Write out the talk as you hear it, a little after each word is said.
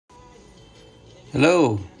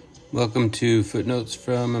Hello, welcome to Footnotes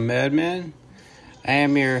from a Madman. I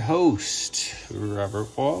am your host, Robert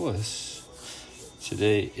Wallace.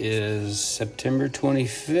 Today is September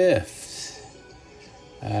 25th,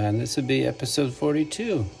 and this will be episode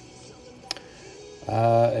 42.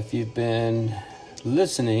 If you've been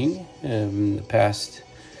listening in the past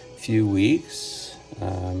few weeks,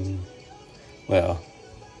 the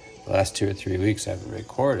last 2 or 3 weeks I haven't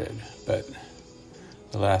recorded, but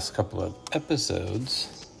the last couple of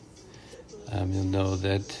episodes, you'll know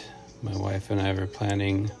that my wife and I were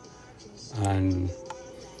planning on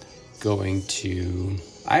going to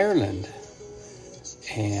Ireland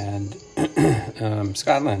and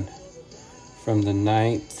Scotland from the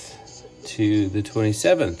 9th to the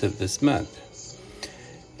 27th of this month.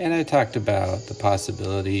 And I talked about the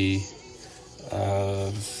possibility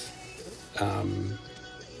of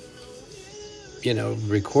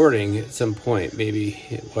recording at some point, maybe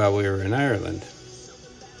while we were in Ireland.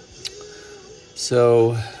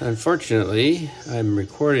 So, unfortunately, I'm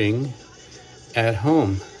recording at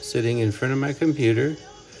home, sitting in front of my computer,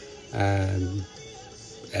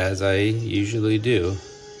 as I usually do.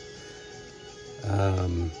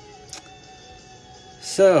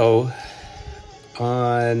 So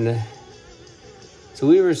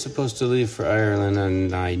we were supposed to leave for Ireland on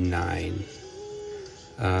 9/9.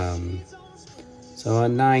 So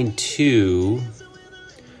on 9/2,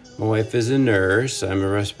 my wife is a nurse. I'm a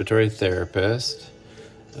respiratory therapist.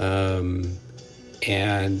 And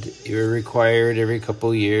you're required every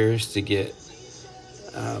couple years to get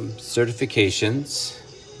certifications.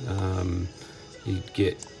 You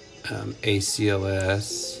get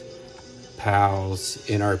ACLS, PALS,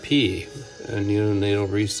 NRP, neonatal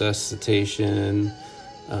resuscitation,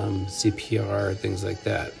 CPR, things like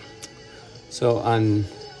that. So on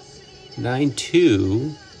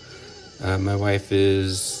 9/2, my wife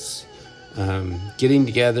is getting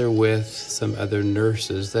together with some other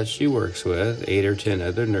nurses that she works with. 8 or 10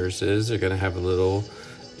 other nurses. They're going to have a little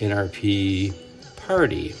NRP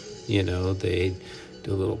party. They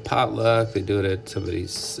do a little potluck. They do it at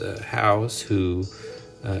somebody's house who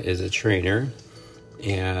is a trainer.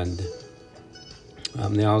 And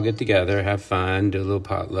they all get together, have fun, do a little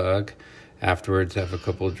potluck. Afterwards, have a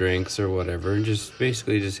couple of drinks or whatever, and just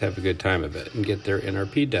have a good time of it and get their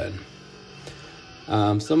NRP done.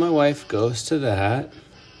 So my wife goes to that,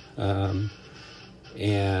 and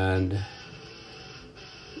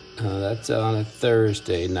that's on a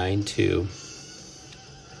Thursday, 9/2.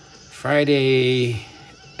 Friday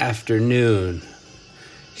afternoon,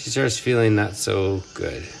 she starts feeling not so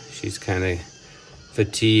good. She's kind of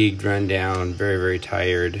fatigued, run down, very, very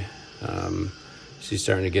tired. She's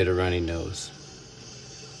starting to get a runny nose.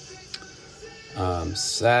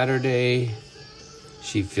 Saturday,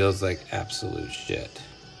 she feels like absolute shit.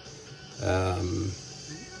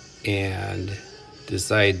 And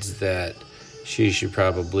decides that she should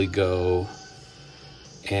probably go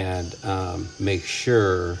and make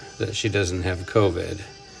sure that she doesn't have COVID.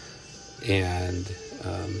 And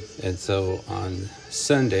so on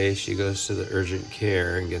Sunday, she goes to the urgent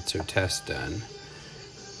care and gets her test done.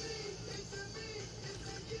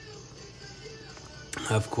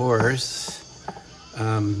 Of course,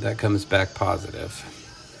 that comes back positive.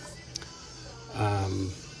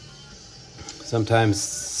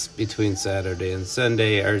 Sometimes between Saturday and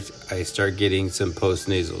Sunday, I start getting some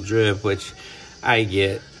postnasal drip, which I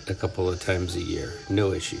get a couple of times a year.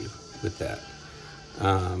 No issue with that.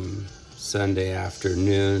 Sunday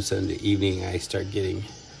afternoon, Sunday evening, I start getting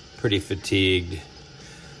pretty fatigued.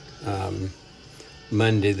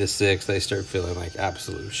 Monday the 6th, I start feeling like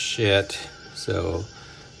absolute shit. So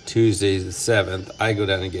Tuesday the 7th, I go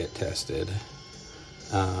down and get tested,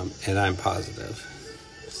 and I'm positive.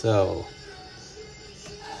 So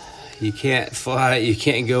you can't fly, you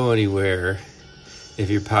can't go anywhere if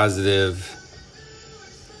you're positive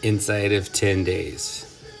inside of 10 days.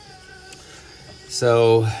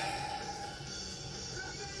 So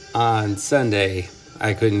on Sunday,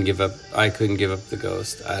 I couldn't give up the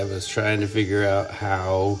ghost. I was trying to figure out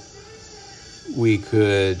how we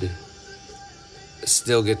could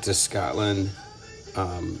still get to Scotland,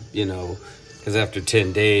 because after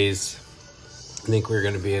 10 days, I think we're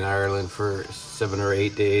going to be in Ireland for 7 or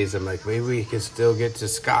 8 days. I'm like, maybe we could still get to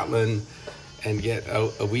Scotland and get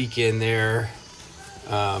a week in there.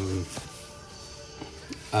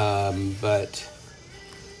 But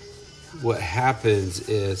what happens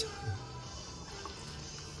is,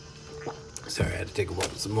 sorry, I had to take a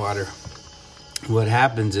gulp of some water. What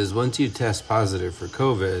happens is once you test positive for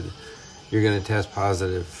COVID, you're going to test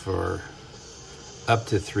positive for up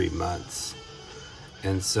to 3 months.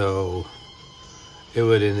 And so it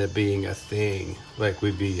would end up being a thing. Like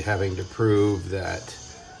we'd be having to prove that,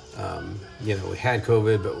 we had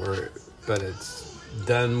COVID, but it's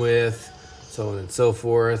done with, so on and so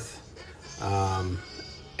forth. And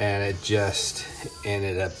it just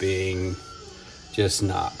ended up being just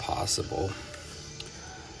not possible.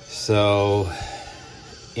 So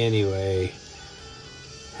anyway,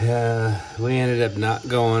 we ended up not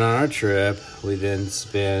going on our trip. We then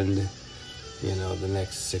spend, the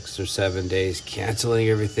next 6 or 7 days canceling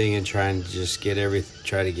everything and trying to just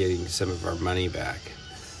try to getting some of our money back.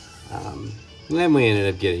 Then we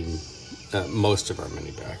ended up getting most of our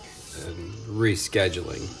money back and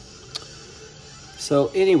rescheduling.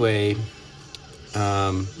 So anyway,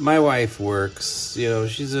 my wife works,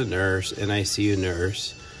 she's a nurse, an ICU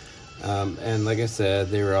nurse. And like I said,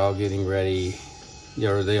 they were all getting ready,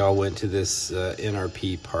 they all went to this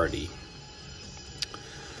NRP party.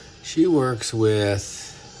 She works with,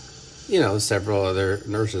 several other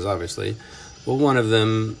nurses, obviously. Well, one of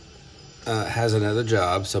them has another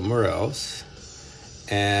job somewhere else,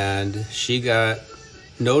 and she got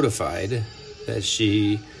notified that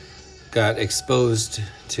she got exposed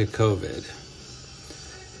to COVID.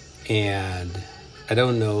 And I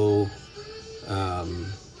don't know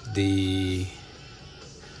the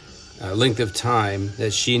length of time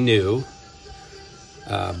that she knew,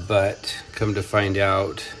 but come to find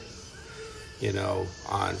out,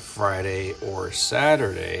 on Friday or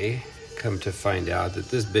Saturday, come to find out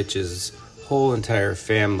that this bitch's whole entire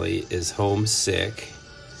family is homesick,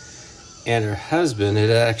 and her husband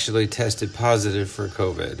had actually tested positive for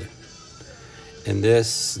COVID. And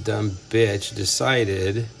this dumb bitch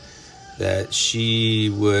decided that she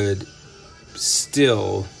would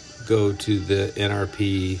still go to the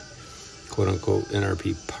NRP, quote-unquote,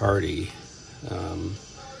 NRP party,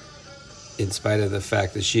 in spite of the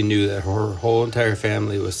fact that she knew that her whole entire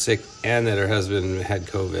family was sick and that her husband had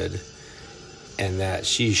COVID, and that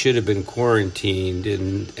she should have been quarantined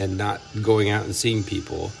and not going out and seeing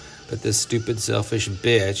people. But this stupid, selfish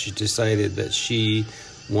bitch decided that she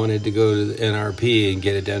wanted to go to the NRP and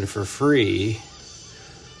get it done for free.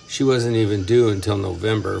 She wasn't even due until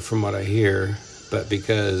November, from what I hear. But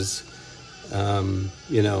because,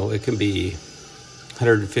 it can be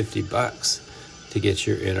 $150 to get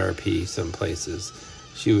your NRP some places.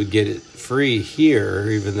 She would get it free here,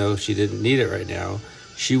 even though she didn't need it right now.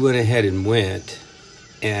 She went ahead and went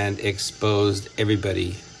and exposed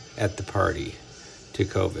everybody at the party to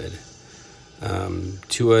COVID.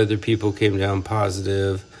 2 other people came down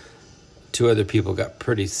positive. 2 other people got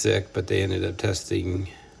pretty sick, but they ended up testing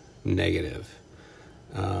negative.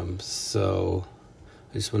 So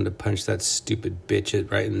I just wanted to punch that stupid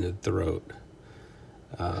bitch right in the throat.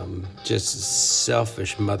 Just a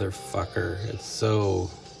selfish motherfucker. It's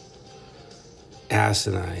so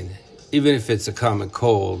asinine. Even if it's a common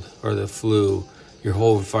cold or the flu, your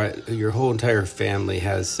whole entire family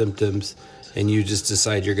has symptoms, and you just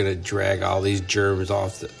decide you're going to drag all these germs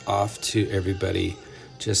off to everybody.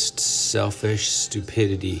 Just selfish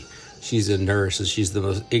stupidity. She's a nurse, and she's the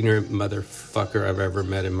most ignorant motherfucker I've ever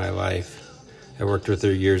met in my life. I worked with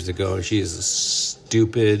her years ago, and she is a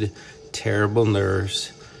stupid, terrible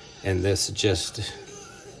nurse, and this just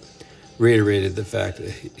reiterated the fact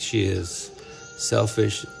that she is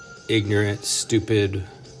selfish, ignorant, stupid,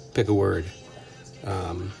 pick a word.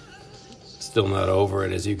 Still not over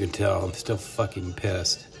it, as you can tell. I'm still fucking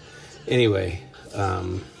pissed. Anyway,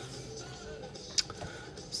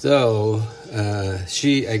 so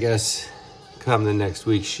she, I guess, come the next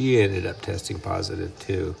week, she ended up testing positive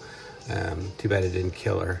too. Too bad it didn't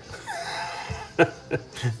kill her.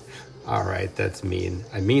 All right, that's mean.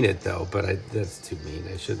 I mean it though, but that's too mean.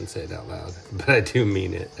 I shouldn't say it out loud, but I do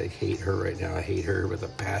mean it. I hate her right now. I hate her with a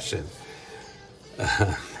passion.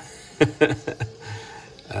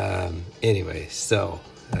 Anyway, so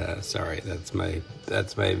sorry,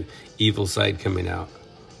 that's my evil side coming out.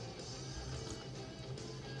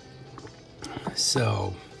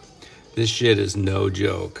 So this shit is no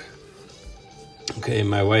joke. Okay,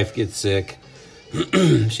 my wife gets sick.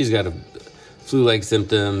 She's got a flu-like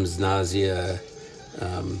symptoms, nausea,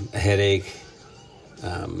 a headache,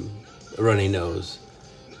 a runny nose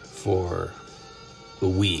for a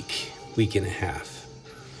week and a half.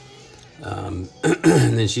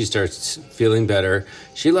 And then she starts feeling better.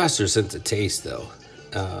 She lost her sense of taste, though.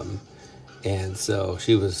 And so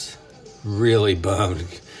she was really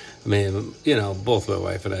bummed. I mean, both my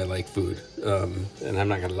wife and I like food. And I'm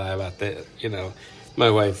not going to lie about that.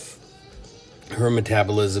 My wife, her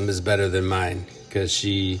metabolism is better than mine because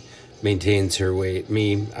she maintains her weight.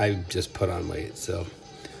 Me, I just put on weight. So,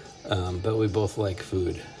 but we both like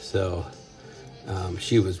food. So,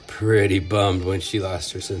 She was pretty bummed when she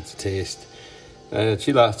lost her sense of taste.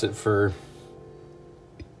 She lost it for,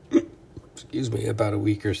 about a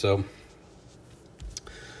week or so.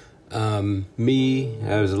 Me,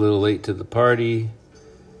 I was a little late to the party.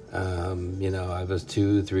 I was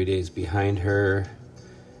 2-3 days behind her,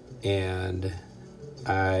 and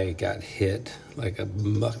I got hit like a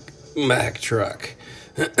Mack truck.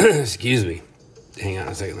 Excuse me. Hang on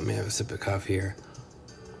a second. Let me have a sip of coffee here.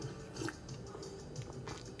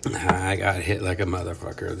 I got hit like a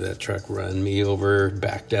motherfucker. That truck run me over,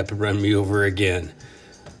 backed up and run me over again.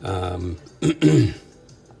 I've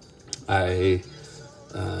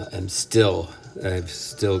still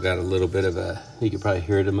got a little bit of you can probably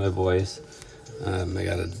hear it in my voice. I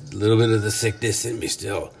got a little bit of the sickness in me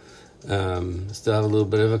still. Still have a little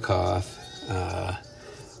bit of a cough.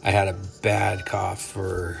 I had a bad cough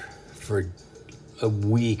for a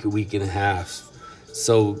week and a half.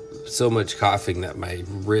 So much coughing that my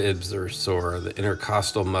ribs are sore. The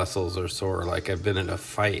intercostal muscles are sore. Like I've been in a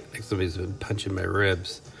fight. Like somebody's been punching my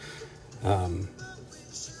ribs.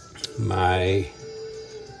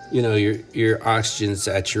 Your oxygen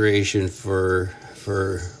saturation for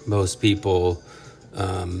most people,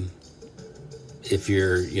 if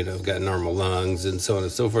you're, got normal lungs and so on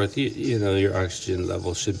and so forth, your oxygen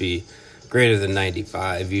level should be greater than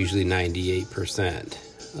 95, usually 98%.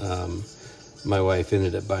 My wife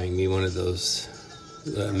ended up buying me one of those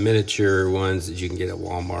miniature ones that you can get at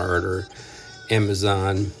Walmart or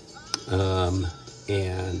Amazon.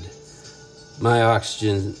 And my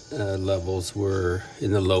oxygen levels were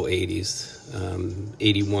in the low 80s,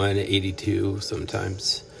 81, 82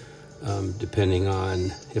 sometimes, depending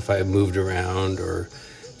on if I moved around or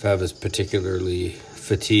if I was particularly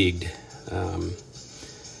fatigued.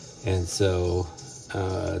 And so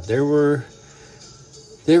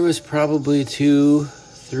there was probably 2,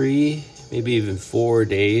 3, maybe even 4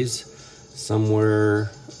 days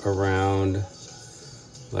somewhere around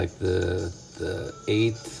like the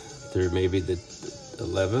 8th through maybe the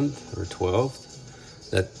 11th or 12th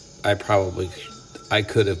that I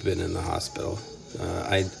could have been in the hospital.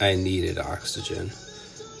 I needed oxygen.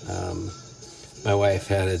 My wife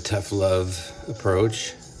had a tough love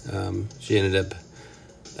approach. She ended up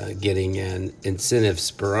getting an incentive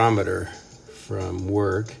spirometer from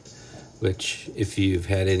work, which if you've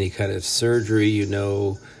had any kind of surgery, you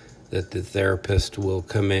know that the therapist will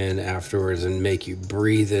come in afterwards and make you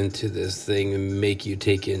breathe into this thing and make you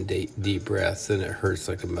take in deep breaths, and it hurts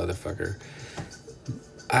like a motherfucker.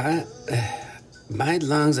 My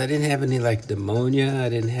lungs, I didn't have any like pneumonia. I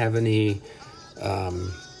didn't have any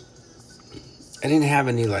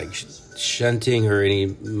like shunting or any,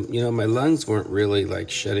 my lungs weren't really like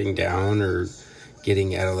shutting down or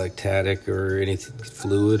getting atelectatic or anything,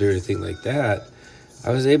 fluid or anything like that. I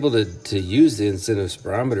was able to use the incentive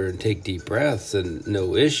spirometer and take deep breaths and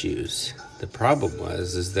no issues. The problem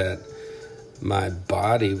is that my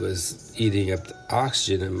body was eating up the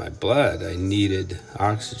oxygen in my blood. I needed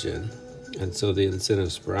oxygen. And so the incentive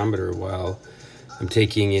spirometer, while I'm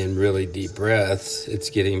taking in really deep breaths, it's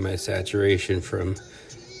getting my saturation from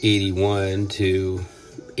 81 to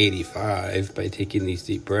 85 by taking these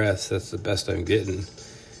deep breaths. That's the best I'm getting.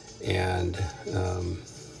 And,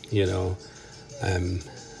 I'm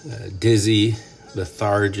dizzy,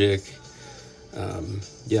 lethargic.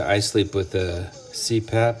 I sleep with a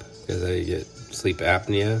CPAP because I get sleep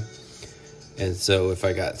apnea. And so if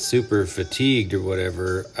I got super fatigued or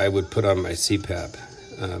whatever, I would put on my CPAP.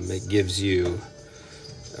 It gives you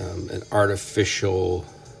an artificial,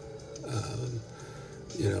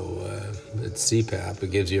 it's CPAP.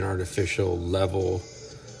 It gives you an artificial level,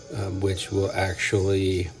 which will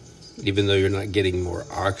actually, even though you're not getting more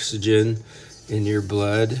oxygen in your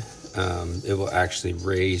blood, it will actually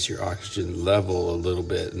raise your oxygen level a little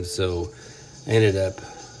bit. And so I ended up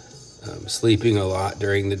sleeping a lot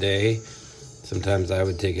during the day. Sometimes I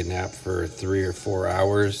would take a nap for 3 or 4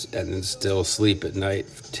 hours and then still sleep at night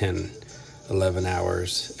for 10, 11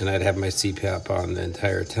 hours. And I'd have my CPAP on the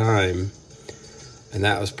entire time. And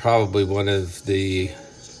that was probably one of the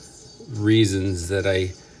reasons that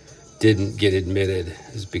I didn't get admitted,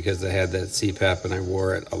 is because I had that CPAP and I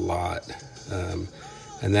wore it a lot.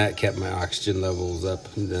 And that kept my oxygen levels up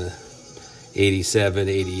in the 87,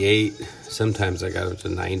 88. Sometimes I got up to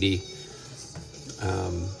 90.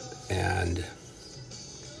 And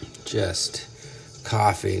just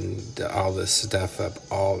coughing all this stuff up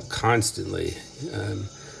all constantly.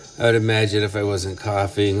 I would imagine if I wasn't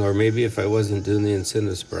coughing, or maybe if I wasn't doing the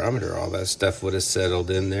incentive spirometer, all that stuff would have settled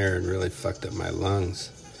in there and really fucked up my lungs.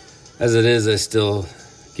 As it is, I still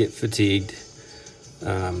get fatigued.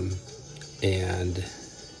 And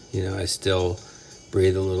I still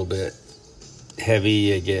breathe a little bit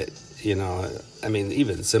heavy. I get, I mean,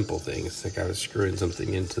 even simple things. Like I was screwing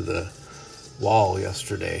something into the wall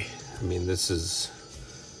yesterday. I mean, this is,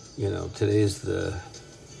 today's the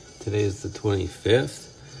 25th.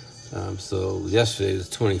 So yesterday was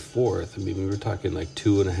 24th. I mean, we were talking like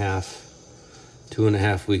two and a half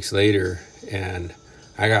weeks later, and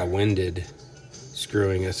I got winded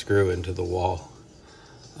screwing a screw into the wall.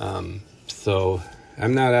 So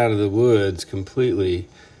I'm not out of the woods completely,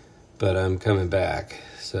 but I'm coming back.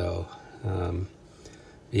 So,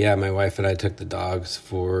 yeah, my wife and I took the dogs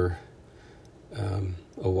for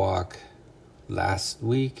a walk last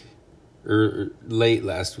week, or late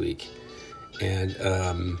last week. And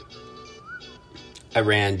I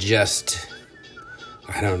ran just,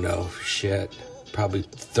 probably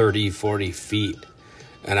 30, 40 feet.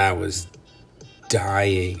 And I was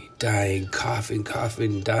dying, coughing,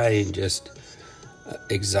 dying, just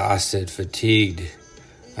exhausted, fatigued.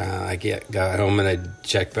 I got home and I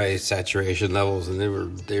checked my saturation levels, and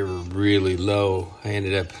they were really low. I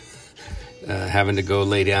ended up having to go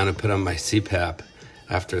lay down and put on my CPAP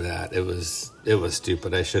after that. It was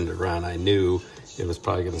stupid. I shouldn't have run. I knew it was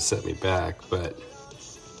probably going to set me back, but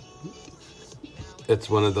it's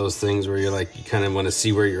one of those things where you're like, you kind of want to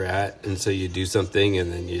see where you're at, and so you do something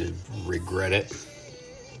and then you regret it.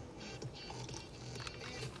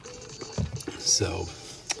 So,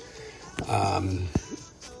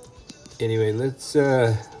 anyway, let's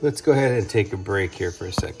go ahead and take a break here for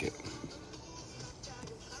a second.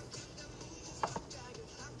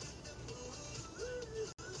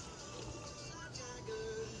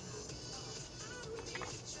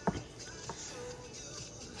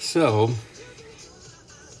 So,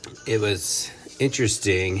 it was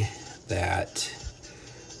interesting that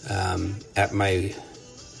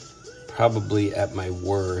probably at my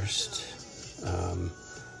worst,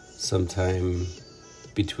 sometime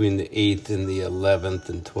between the 8th and the 11th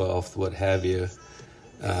and 12th, what have you,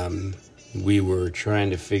 we were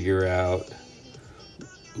trying to figure out,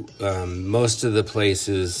 most of the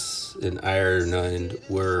places in Ireland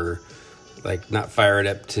were like not fired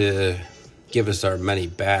up to give us our money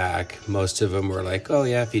back. Most of them were like, oh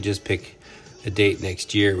yeah, if you just pick a date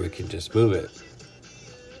next year, we can just move it.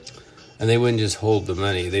 And they wouldn't just hold the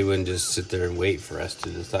money. They wouldn't just sit there and wait for us to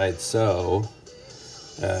decide. So,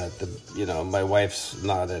 my wife's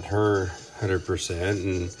not at her 100%,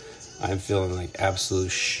 and I'm feeling like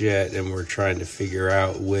absolute shit, and we're trying to figure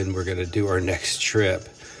out when we're going to do our next trip,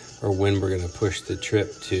 or when we're going to push the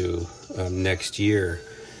trip to next year.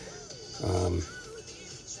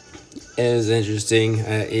 It is interesting.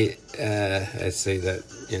 I say that,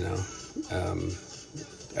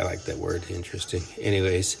 I like that word, interesting.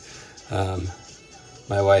 Anyways,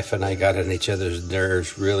 my wife and I got on each other's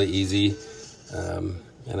nerves really easy.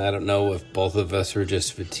 And I don't know if both of us were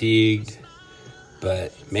just fatigued,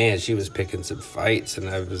 but man, she was picking some fights, and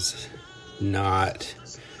I was not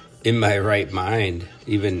in my right mind.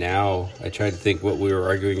 Even now, I tried to think what we were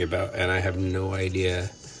arguing about, and I have no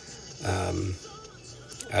idea.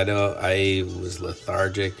 I was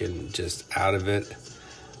lethargic and just out of it.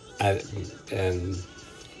 And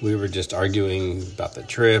we were just arguing about the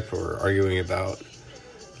trip, or arguing about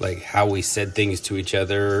like how we said things to each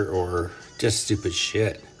other, or just stupid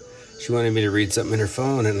shit. She wanted me to read something in her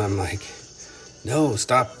phone, and I'm like, no,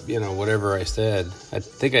 stop, whatever I said.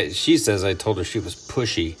 She says I told her she was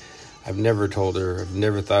pushy. I've never thought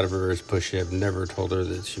of her as pushy. I've never told her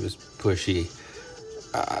that she was pushy.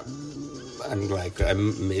 I'm like,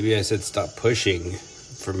 maybe I said stop pushing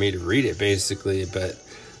for me to read it, basically, but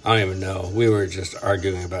I don't even know. We were just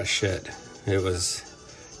arguing about shit. It was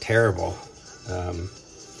terrible.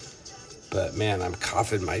 But man, I'm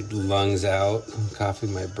coughing my lungs out, I'm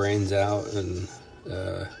coughing my brains out, and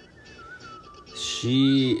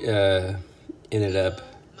she ended up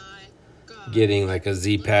getting like a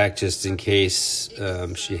Z-Pack just in case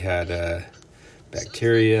she had a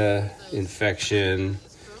bacteria infection.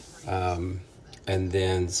 And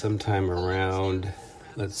then sometime around,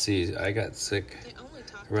 I got sick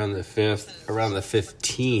around the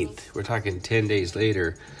 15th. We're talking 10 days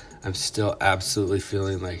later. I'm still absolutely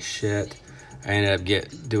feeling like shit. I ended up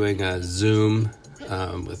doing a Zoom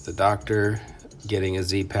with the doctor, getting a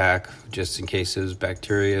Z-Pack just in case it was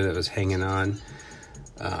bacteria that was hanging on,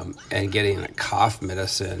 and getting a cough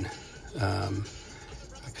medicine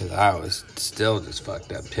because I was still just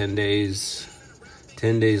fucked up. 10 days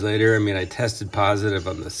later, I tested positive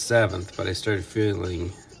on the 7th, but I started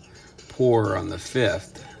feeling poor on the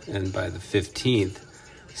 5th, and by the 15th,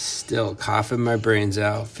 still coughing my brains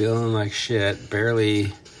out, feeling like shit,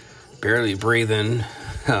 barely breathing.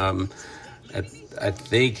 I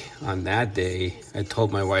think on that day, I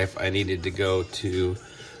told my wife I needed to go to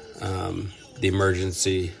the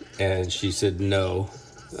emergency, and she said no.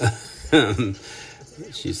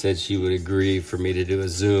 She said she would agree for me to do a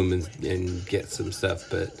Zoom and get some stuff,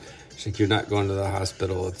 but she's like, you're not going to the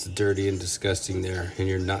hospital. It's dirty and disgusting there, and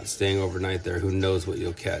you're not staying overnight there. Who knows what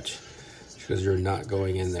you'll catch? She goes, you're not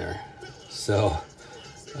going in there. So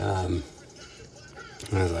I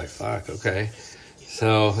was like, fuck, okay.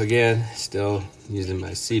 So again, still using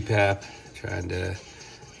my CPAP, trying to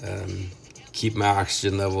keep my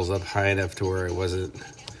oxygen levels up high enough to where I wasn't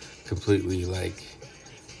completely like,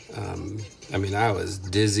 I was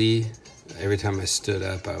dizzy. Every time I stood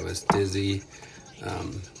up, I was dizzy.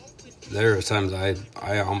 There were times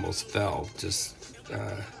I almost fell just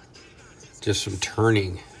from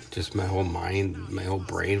turning. Just my whole mind, my whole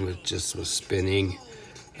brain was spinning.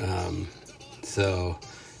 So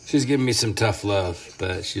she's giving me some tough love,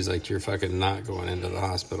 but she's like, you're fucking not going into the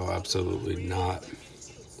hospital. Absolutely not.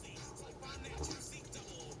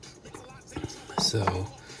 So,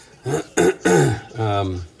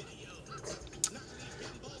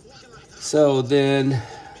 so then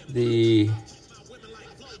she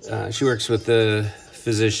works with the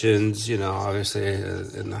physicians, obviously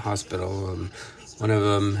in the hospital. One of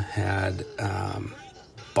them had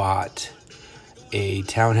bought a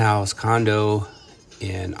townhouse condo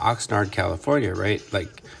in Oxnard, California, right?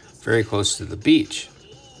 Like very close to the beach.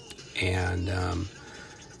 And,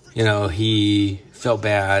 he felt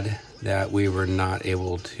bad that we were not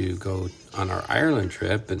able to go on our Ireland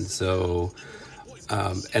trip. And so,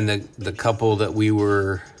 and the couple that we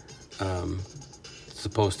were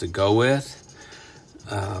supposed to go with,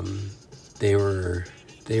 they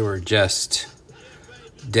were just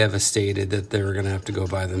devastated that they were going to have to go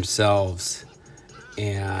by themselves.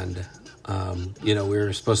 And, we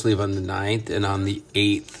were supposed to leave on the 9th, and on the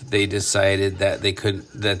 8th, they decided that they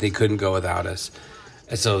couldn't go without us.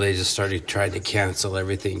 And so they just started trying to cancel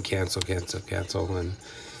everything, cancel. And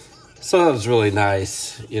so that was really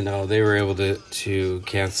nice. They were able to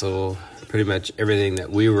cancel pretty much everything that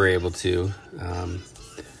we were able to.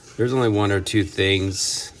 There's only one or two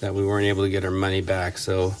things that we weren't able to get our money back.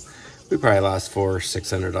 So we probably lost $400 or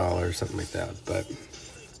 $600, something like that. But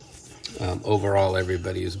overall,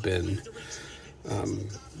 everybody has been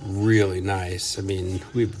really nice. I mean,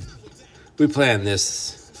 we planned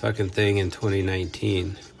this fucking thing in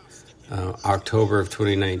 2019. October of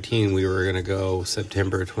 2019, we were going to go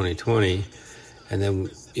September 2020. And then,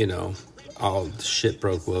 all shit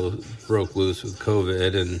broke loose with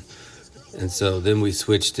COVID. And so then we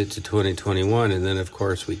switched it to 2021. And then, of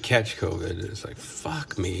course, we catch COVID. It's like,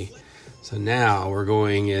 fuck me. So now we're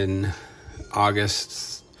going in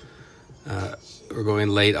August. We're going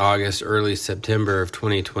late August, early September of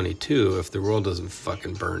 2022 if the world doesn't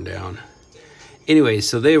fucking burn down. Anyway,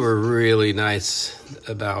 so they were really nice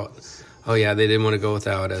about, they didn't want to go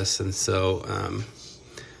without us. And so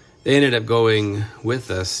they ended up going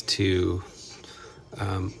with us to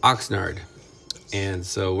Oxnard. And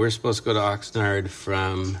so we're supposed to go to Oxnard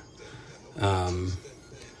from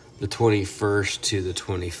the 21st to the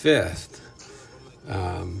 25th.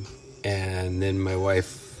 And then my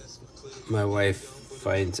wife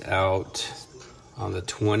finds out on the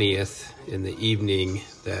 20th in the evening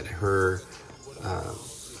that her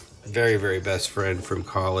very, very best friend from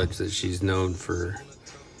college that she's known for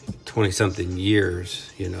 20-something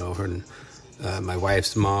years, my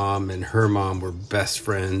wife's mom and her mom were best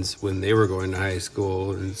friends when they were going to high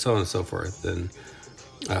school and so on and so forth. And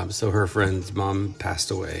so her friend's mom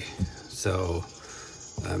passed away. So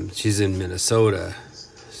she's in Minnesota.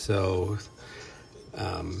 So,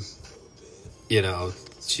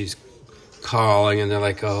 she's calling and they're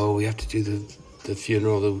like, oh, we have to do the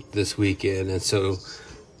funeral this weekend. And so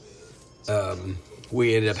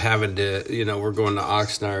we ended up having to, we're going to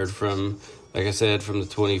Oxnard from, like I said, from the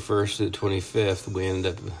 21st to the 25th. We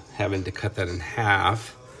ended up having to cut that in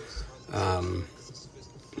half.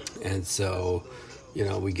 And so,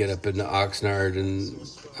 we get up into Oxnard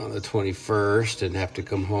on the 21st and have to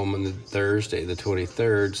come home on the Thursday, the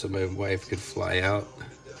 23rd, so my wife could fly out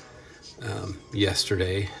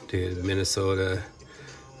yesterday to Minnesota.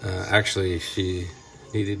 Actually, she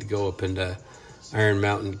needed to go up into Iron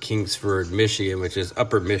Mountain, Kingsford, Michigan, which is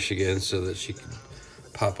upper Michigan, so that she could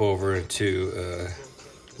pop over into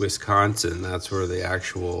Wisconsin. That's where the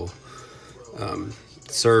actual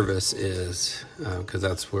service is, because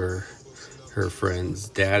that's where her friend's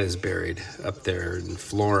dad is buried, up there in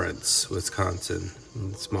Florence, Wisconsin,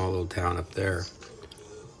 a small little town up there.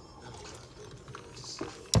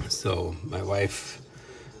 So my wife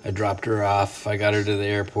I dropped her off. I got her to the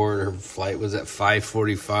airport. Her flight was at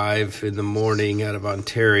 5:45 in the morning out of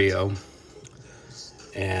Ontario.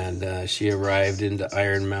 And she arrived into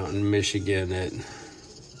Iron Mountain, Michigan at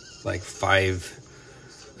like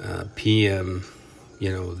 5 p.m.,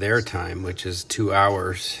 their time, which is 2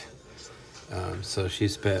 hours. So she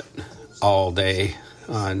spent all day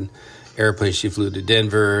on airplane. She flew to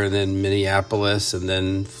Denver and then Minneapolis and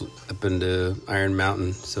then up into Iron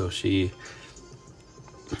Mountain. So she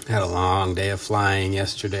had a long day of flying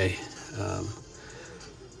yesterday.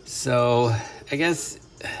 So I guess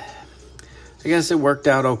it worked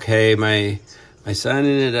out okay. My son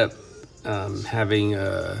ended up having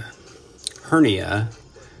a hernia,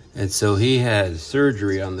 and so he had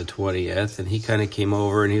surgery on the 20th, and he kind of came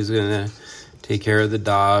over and he was going to take care of the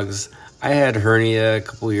dogs. I had hernia a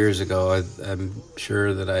couple years ago. I'm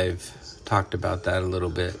sure that I've talked about that a little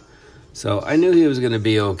bit. So I knew he was going to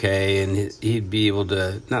be okay, and he'd be able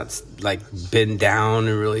to not like bend down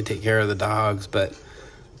and really take care of the dogs, but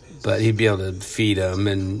he'd be able to feed them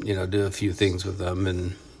and, do a few things with them.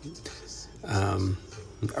 And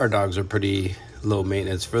our dogs are pretty low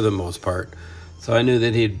maintenance for the most part. So I knew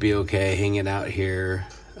that he'd be okay hanging out here.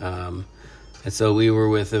 And so we were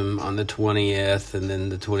with him on the 20th, and then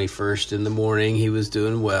the 21st in the morning, he was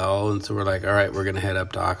doing well. And so we're like, all right, we're going to head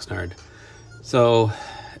up to Oxnard. So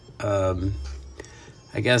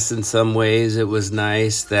I guess in some ways it was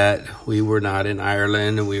nice that we were not in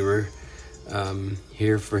Ireland and we were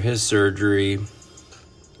here for his surgery.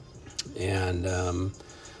 And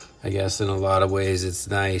I guess in a lot of ways it's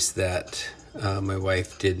nice that my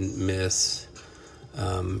wife didn't miss,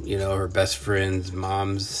 her best friend's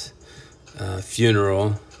mom's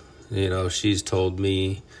funeral. She's told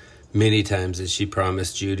me many times that she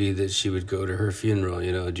promised Judy that she would go to her funeral.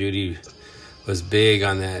 Judy was big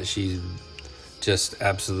on that. She just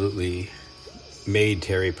absolutely made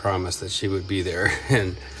Terry promise that she would be there.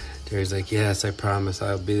 And Terry's like, yes, I promise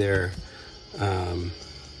I'll be there.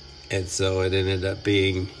 And so it ended up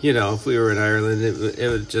being, if we were in Ireland,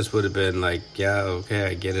 it just would have been like, yeah, okay,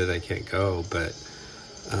 I get it, I can't go. But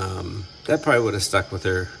that probably would have stuck with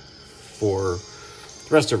her for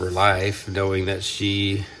the rest of her life, knowing that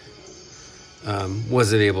she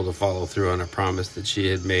wasn't able to follow through on a promise that she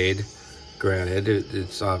had made. Granted,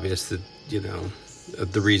 it's obvious that,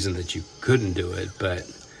 the reason that you couldn't do it, but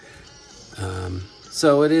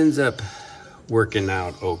so it ends up working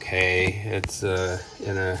out okay. It's in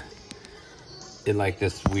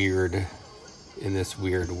this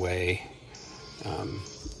weird way.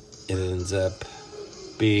 It ends up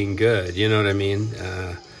being good, you know what I mean?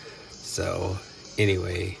 So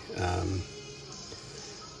anyway,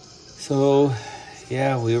 so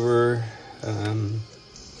yeah, we were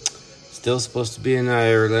still supposed to be in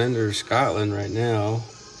Ireland or Scotland right now.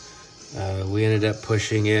 We ended up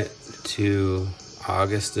pushing it to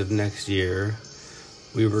August of next year.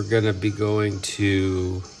 We were going to be going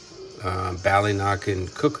to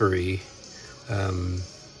Ballyknocken Cookery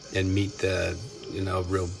and meet the,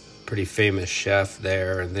 real pretty famous chef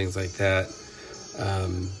there and things like that.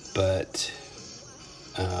 But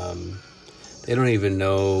they don't even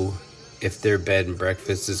know if their bed and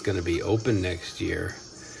breakfast is going to be open next year.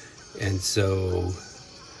 And so,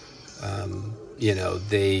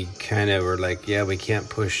 they kind of were like, yeah, we can't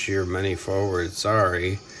push your money forward.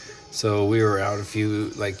 Sorry. So we were out a few,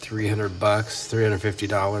 like $300,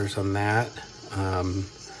 $350 on that.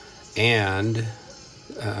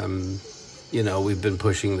 We've been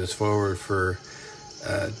pushing this forward for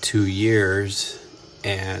 2 years.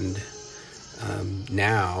 And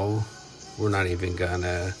now we're not even going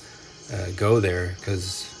to go there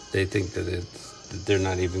because they think that they're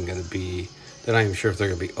not even going to be, they're not even sure if they're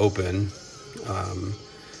going to be open.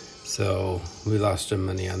 So we lost some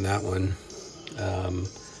money on that one.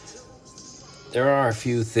 There are a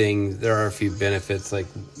few benefits, like,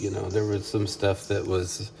 there was some stuff that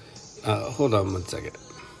was, hold on one second.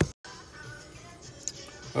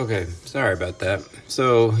 Okay, sorry about that.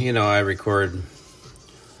 So, I record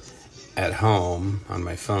at home on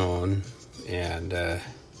my phone, and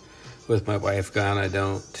with my wife gone, I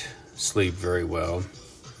don't sleep very well.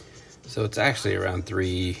 So it's actually around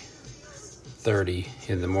 3:30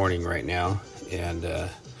 in the morning right now, and the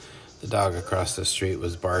dog across the street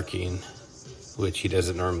was barking, which he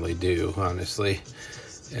doesn't normally do, honestly.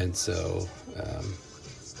 And so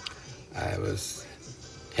I was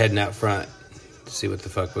heading out front to see what the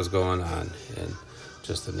fuck was going on, and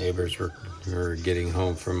just the neighbors were getting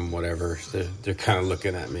home from whatever. They're kind of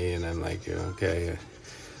looking at me, and I'm like, okay.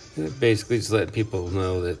 Basically just letting people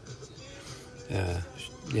know that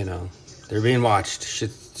they're being watched.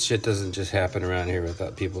 Shit doesn't just happen around here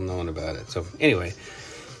without people knowing about it. So anyway,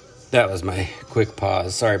 that was my quick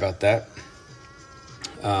pause. Sorry about that.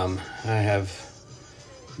 I have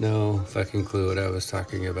no fucking clue what I was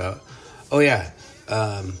talking about. Oh yeah.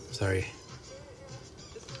 Sorry.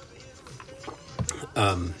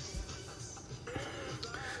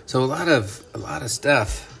 So a lot of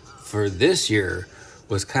stuff for this year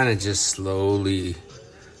was kind of just slowly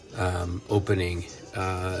opening,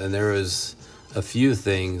 and there was a few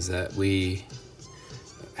things that we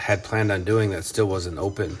had planned on doing that still wasn't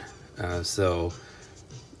open. So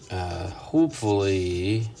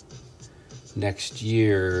hopefully next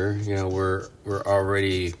year, we're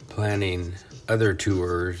already planning other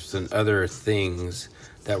tours and other things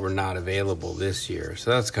that were not available this year.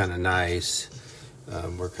 So that's kind of nice.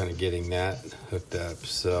 We're kind of getting that hooked up.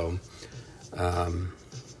 So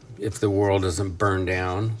if the world doesn't burn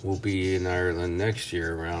down, we'll be in Ireland next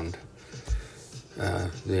year around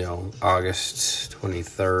August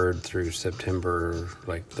 23rd through September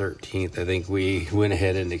 13th. I think we went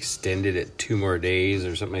ahead and extended it 2 more days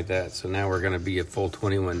or something like that. So now we're going to be a full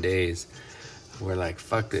 21 days. We're like,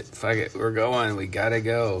 fuck it, we're going, we gotta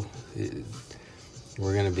go.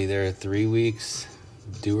 We're going to be there 3 weeks,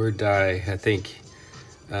 do or die. I think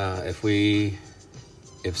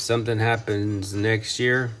if something happens next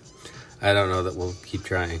year, I don't know that we'll keep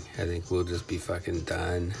trying. I think we'll just be fucking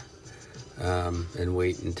done. And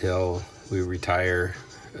wait until we retire,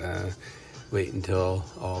 wait until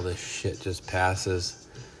all this shit just passes.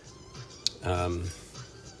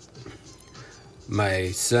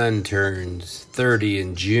 My son turns 30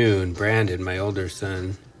 in June, Brandon, my older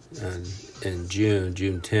son, in June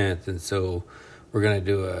 10th, and so we're going to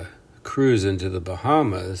do a cruise into the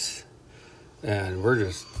Bahamas, and we're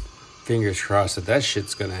just fingers crossed that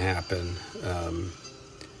shit's going to happen.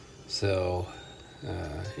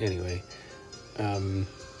 Anyway.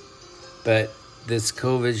 But this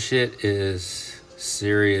COVID shit is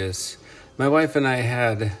serious. My wife and I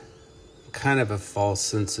had kind of a false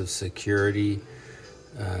sense of security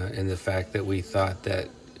in the fact that we thought that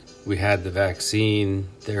we had the vaccine,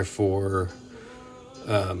 therefore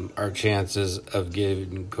our chances of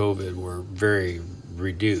getting COVID were very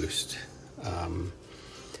reduced. And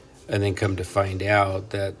then come to find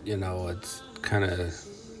out that, it's kind of,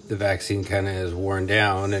 the vaccine kind of is worn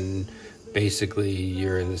down, and basically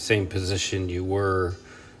you're in the same position you were,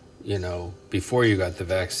 before you got the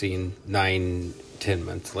vaccine 9-10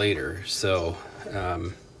 months later. So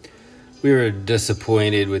we were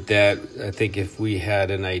disappointed with that. I think if we had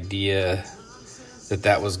an idea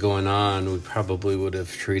that was going on, we probably would have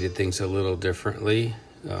treated things a little differently.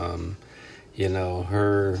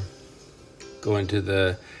 Her going to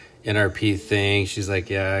the NRP thing, she's like,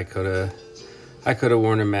 yeah, I could have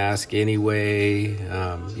worn a mask anyway,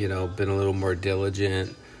 been a little more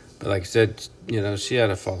diligent. But like I said, she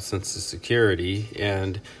had a false sense of security.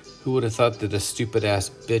 And who would have thought that a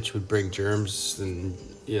stupid-ass bitch would bring germs and,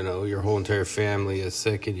 your whole entire family is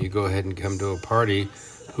sick and you go ahead and come to a party?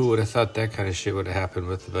 Who would have thought that kind of shit would have happened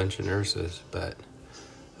with a bunch of nurses? But,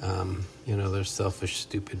 there's selfish,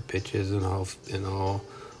 stupid bitches in all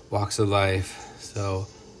walks of life. So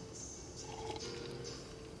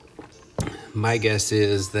my guess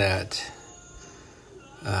is that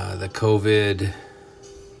the COVID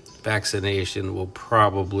vaccination will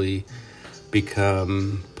probably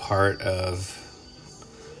become part of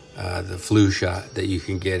the flu shot that you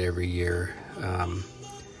can get every year.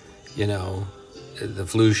 The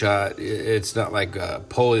flu shot, it's not like a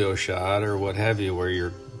polio shot or what have you, where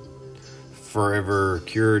you're forever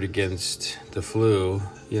cured against the flu.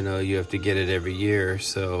 You have to get it every year.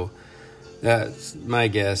 So that's my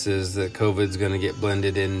guess, is that COVID's going to get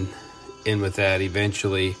blended in with that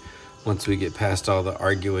eventually once we get past all the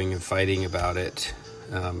arguing and fighting about it.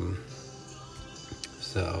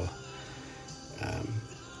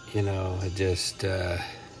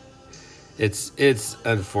 It's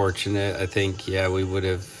unfortunate. I think, we would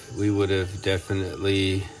have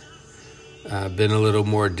definitely been a little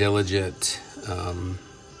more diligent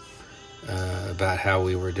about how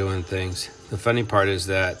we were doing things. The funny part is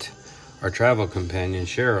that our travel companion,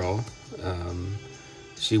 Cheryl,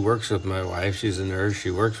 she works with my wife. She's a nurse.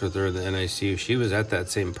 She works with her in the NICU. She was at that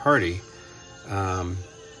same party.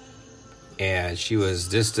 And she was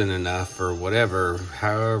distant enough or whatever,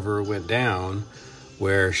 however it went down,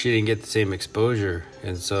 where she didn't get the same exposure.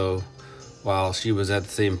 And so while she was at the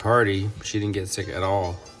same party, she didn't get sick at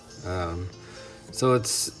all. So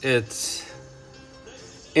it's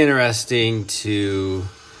interesting to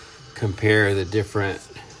compare the different,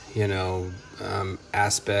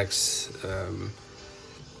 aspects,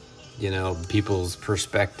 people's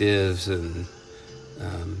perspectives and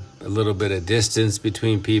a little bit of distance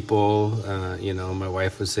between people. My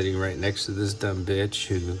wife was sitting right next to this dumb bitch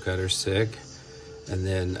who got her sick. And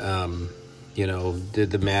then,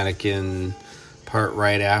 did the mannequin part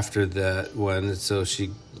right after that one. So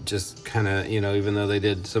she just kind of, even though they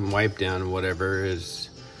did some wipe down and whatever,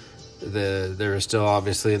 there was still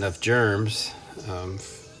obviously enough germs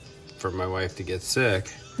for my wife to get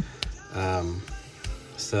sick.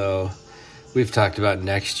 So we've talked about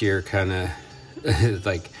next year kind of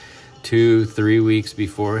like 2-3 weeks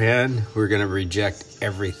beforehand. We're going to reject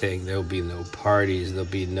everything. There'll be no parties. There'll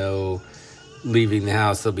be no leaving the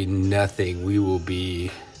house. There'll be nothing. We will be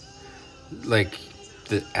like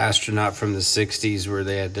the astronaut from the 60s where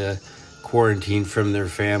they had to quarantine from their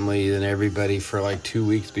family and everybody for like 2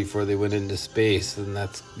 weeks before they went into space. And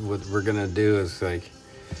that's what we're going to do. Is like,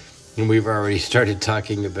 and we've already started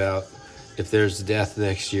talking about if there's death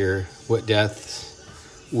next year, what deaths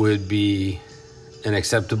would be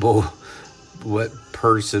what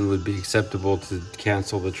person would be acceptable to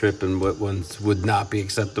cancel the trip and what ones would not be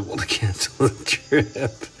acceptable to cancel the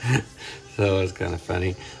trip. So it's kind of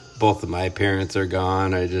funny. Both of my parents are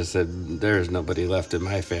gone. I just said, there's nobody left in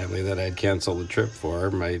my family that I'd cancel the trip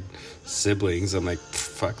for. My siblings, I'm like,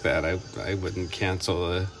 fuck that. I wouldn't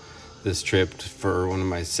cancel this trip for one of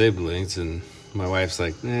my siblings. And my wife's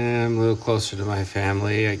like, I'm a little closer to my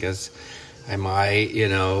family. I guess I might,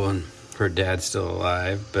 and her dad's still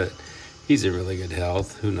alive, but he's in really good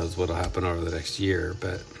health. Who knows what'll happen over the next year,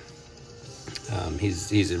 but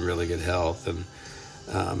he's in really good health. And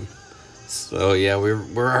so yeah, we're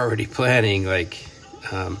already planning like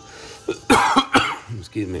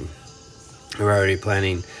excuse me. We're already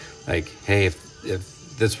planning like, hey,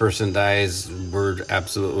 if this person dies, we're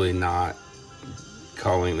absolutely not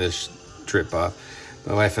calling this trip off.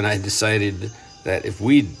 My wife and I decided that if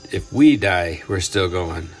we die, we're still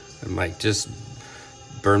going. I'm like, just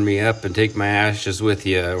burn me up and take my ashes with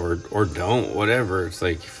you, or don't, whatever. It's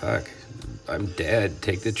like, fuck, I'm dead.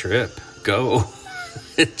 Take the trip. Go.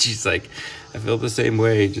 She's like, I feel the same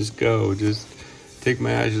way. Just go. Just take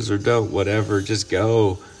my ashes or don't, whatever. Just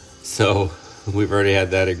go. So we've already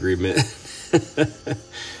had that agreement.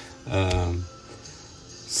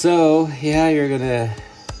 So yeah, you're gonna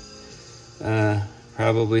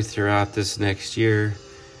probably throughout this next year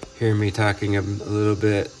hear me talking a little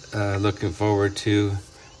bit. Looking forward to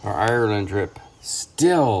our Ireland trip.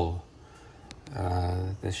 Still,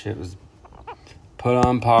 this shit was put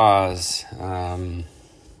on pause.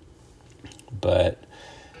 But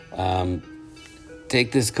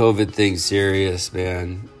take this COVID thing serious,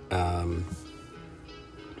 man.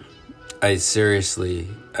 I seriously,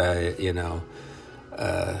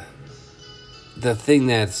 the thing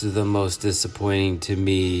that's the most disappointing to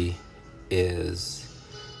me is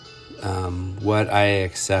what I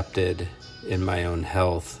accepted in my own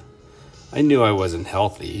health. I knew I wasn't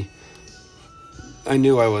healthy. I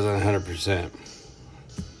knew I wasn't 100%.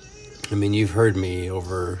 I mean, you've heard me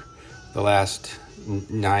over the last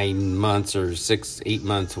 9 months or 6-8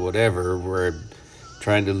 months, whatever, where I'm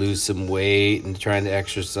trying to lose some weight and trying to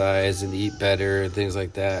exercise and eat better and things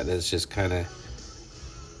like that. And it's just kind of,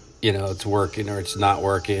 it's working or it's not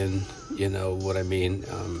working, you know what I mean?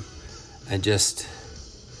 And just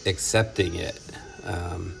accepting it,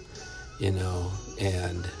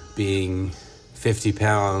 and being 50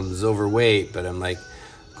 pounds overweight, but I'm like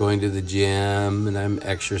going to the gym and I'm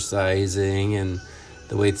exercising and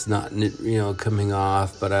the weight's not, coming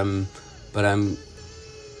off, but I'm,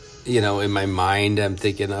 in my mind, I'm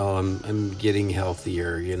thinking, I'm getting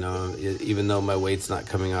healthier, even though my weight's not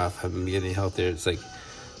coming off, I'm getting healthier. It's like,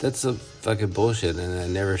 that's a fucking bullshit. And I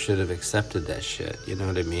never should have accepted that shit. You know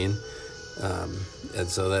what I mean? And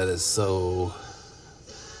so that is so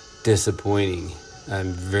disappointing.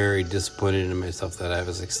 I'm very disappointed in myself that I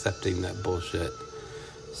was accepting that bullshit.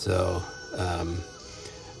 So,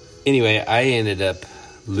 anyway, I ended up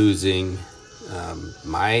losing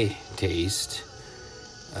my taste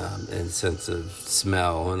and sense of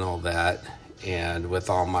smell and all that. And with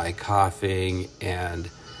all my coughing and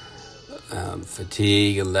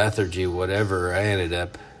fatigue and lethargy, whatever, I ended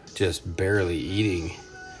up just barely eating.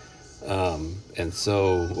 And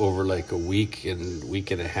so over like a week and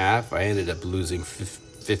a half, I ended up losing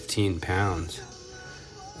 15 pounds.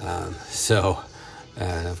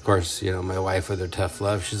 And of course, my wife with her tough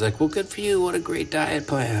love, she's like, well, good for you. What a great diet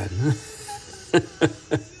plan.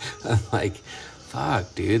 I'm like,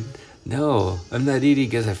 fuck, dude. No, I'm not eating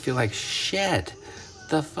because I feel like shit. What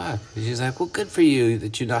the fuck? And she's like, well, good for you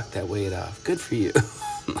that you knocked that weight off. Good for you.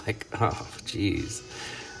 I'm like, oh, jeez.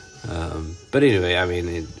 But anyway, I mean,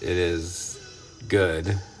 it is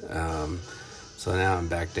good. So now I'm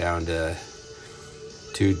back down to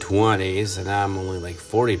 220s, and now I'm only like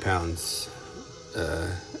 40 pounds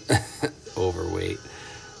overweight.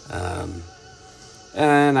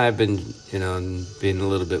 And I've been, being a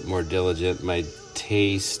little bit more diligent. My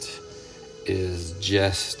taste is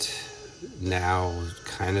just now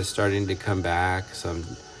kind of starting to come back, so I'm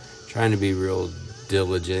trying to be real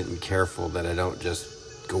diligent and careful that I don't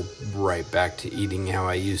just go right back to eating how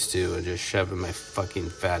I used to and just shoving my fucking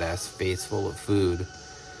fat ass face full of food.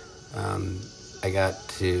 I got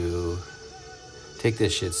to take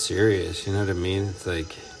this shit serious, you know what I mean? It's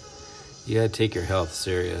like, you gotta take your health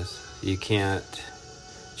serious. You can't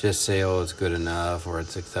just say, oh, it's good enough, or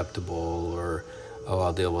it's acceptable, or, oh,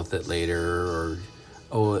 I'll deal with it later, or,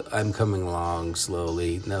 oh, I'm coming along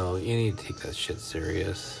slowly. No, you need to take that shit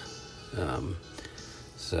serious.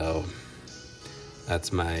 So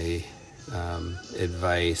that's my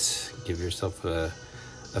advice. Give yourself a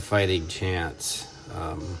fighting chance.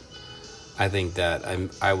 I think that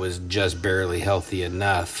I was just barely healthy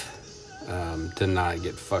enough to not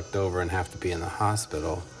get fucked over and have to be in the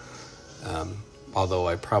hospital. Although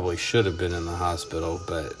I probably should have been in the hospital,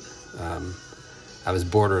 but I was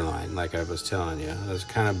borderline, like I was telling you. I was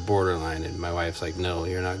kind of borderline, and my wife's like, no,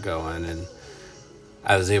 you're not going, and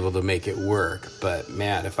I was able to make it work. But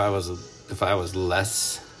man, if I was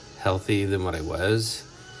less healthy than what I was,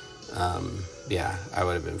 yeah, I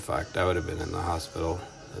would have been fucked. I would have been in the hospital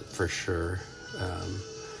for sure.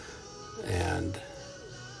 And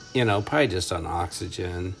probably just on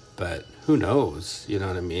oxygen, but who knows, you know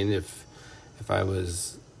what I mean? If I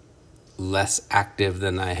was less active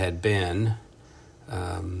than I had been,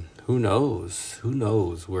 who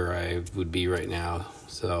knows where I would be right now.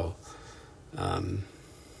 So,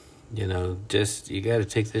 just, you got to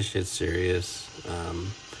take this shit serious.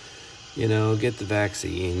 Get the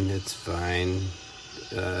vaccine. It's fine.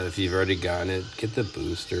 If you've already gotten it, get the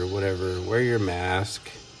booster, whatever. Wear your mask.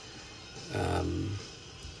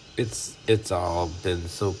 It's all been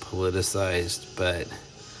so politicized, but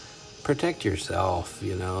protect yourself,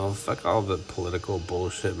 fuck all the political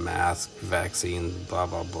bullshit, mask, vaccine, blah,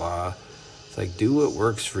 blah, blah. It's like, do what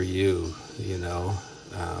works for you,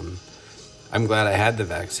 I'm glad I had the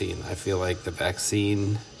vaccine. I feel like the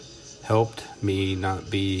vaccine helped me not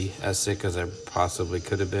be as sick as I possibly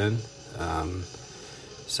could have been.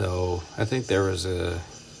 So I think there was a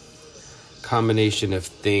combination of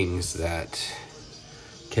things that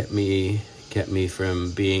kept me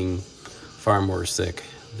from being far more sick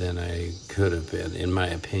than I could have been, in my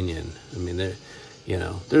opinion. I mean,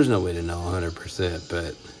 there's no way to know 100%,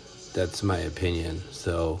 but that's my opinion.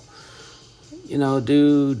 So,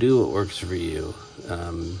 do what works for you.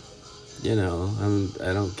 I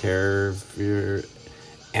don't care if you're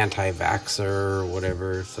anti-vaxxer or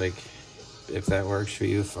whatever. It's like, if that works for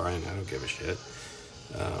you, fine. I don't give a shit.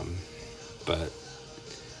 But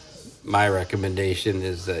my recommendation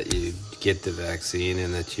is that you get the vaccine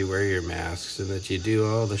and that you wear your masks and that you do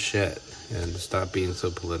all the shit and stop being so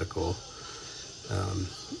political.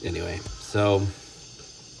 Anyway, so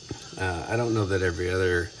I don't know that every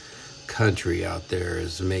other country out there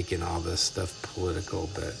is making all this stuff political,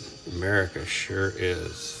 but America sure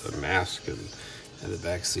is. The mask and the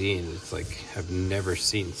vaccine, it's like, I've never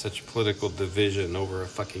seen such political division over a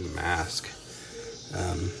fucking mask.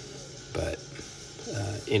 But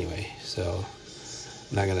anyway, so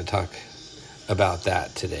I'm not going to talk about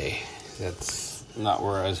that today. That's not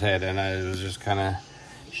where I was headed. I was just kind of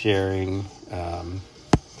sharing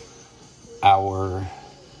our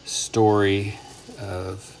story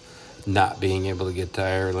of not being able to get to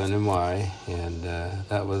Ireland and why, and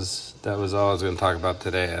that was all I was going to talk about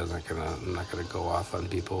today. I'm not gonna go off on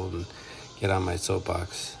people and get on my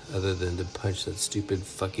soapbox, other than to punch that stupid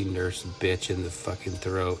fucking nurse bitch in the fucking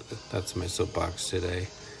throat. That's my soapbox today.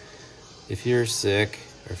 If you're sick,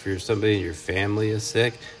 or if you're somebody in your family is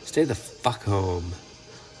sick, stay the fuck home.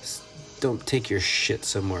 Don't take your shit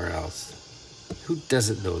somewhere else. Who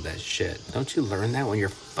doesn't know that shit? Don't you learn that when you're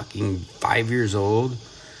fucking 5 years old?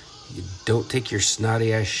 You don't take your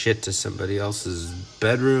snotty ass shit to somebody else's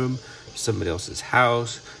bedroom, somebody else's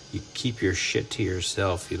house. You keep your shit to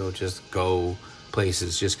yourself. You don't just go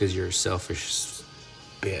places just because you're a selfish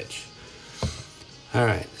bitch. All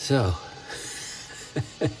right, so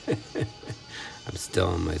I'm still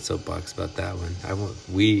on my soapbox about that one.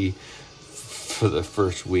 For the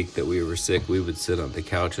first week that we were sick, we would sit on the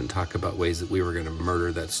couch and talk about ways that we were going to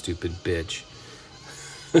murder that stupid bitch.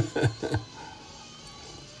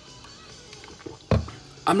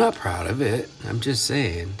 I'm not proud of it. I'm just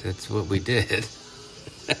saying that's what we did.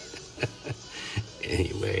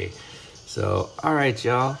 Anyway, so, all right,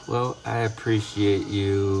 y'all. Well, I appreciate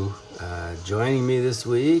you joining me this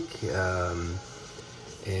week.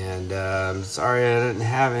 And I'm sorry I didn't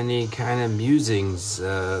have any kind of musings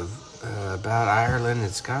about Ireland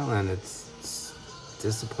and Scotland. It's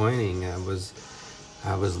disappointing. I was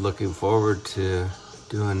looking forward to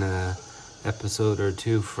doing a episode or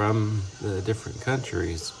two from the different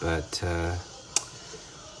countries, but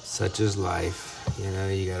such is life. You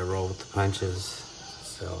gotta roll with the punches.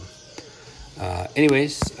 So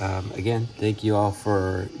anyways, again, thank you all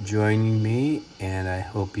for joining me, and I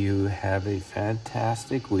hope you have a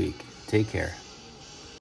fantastic week. Take care.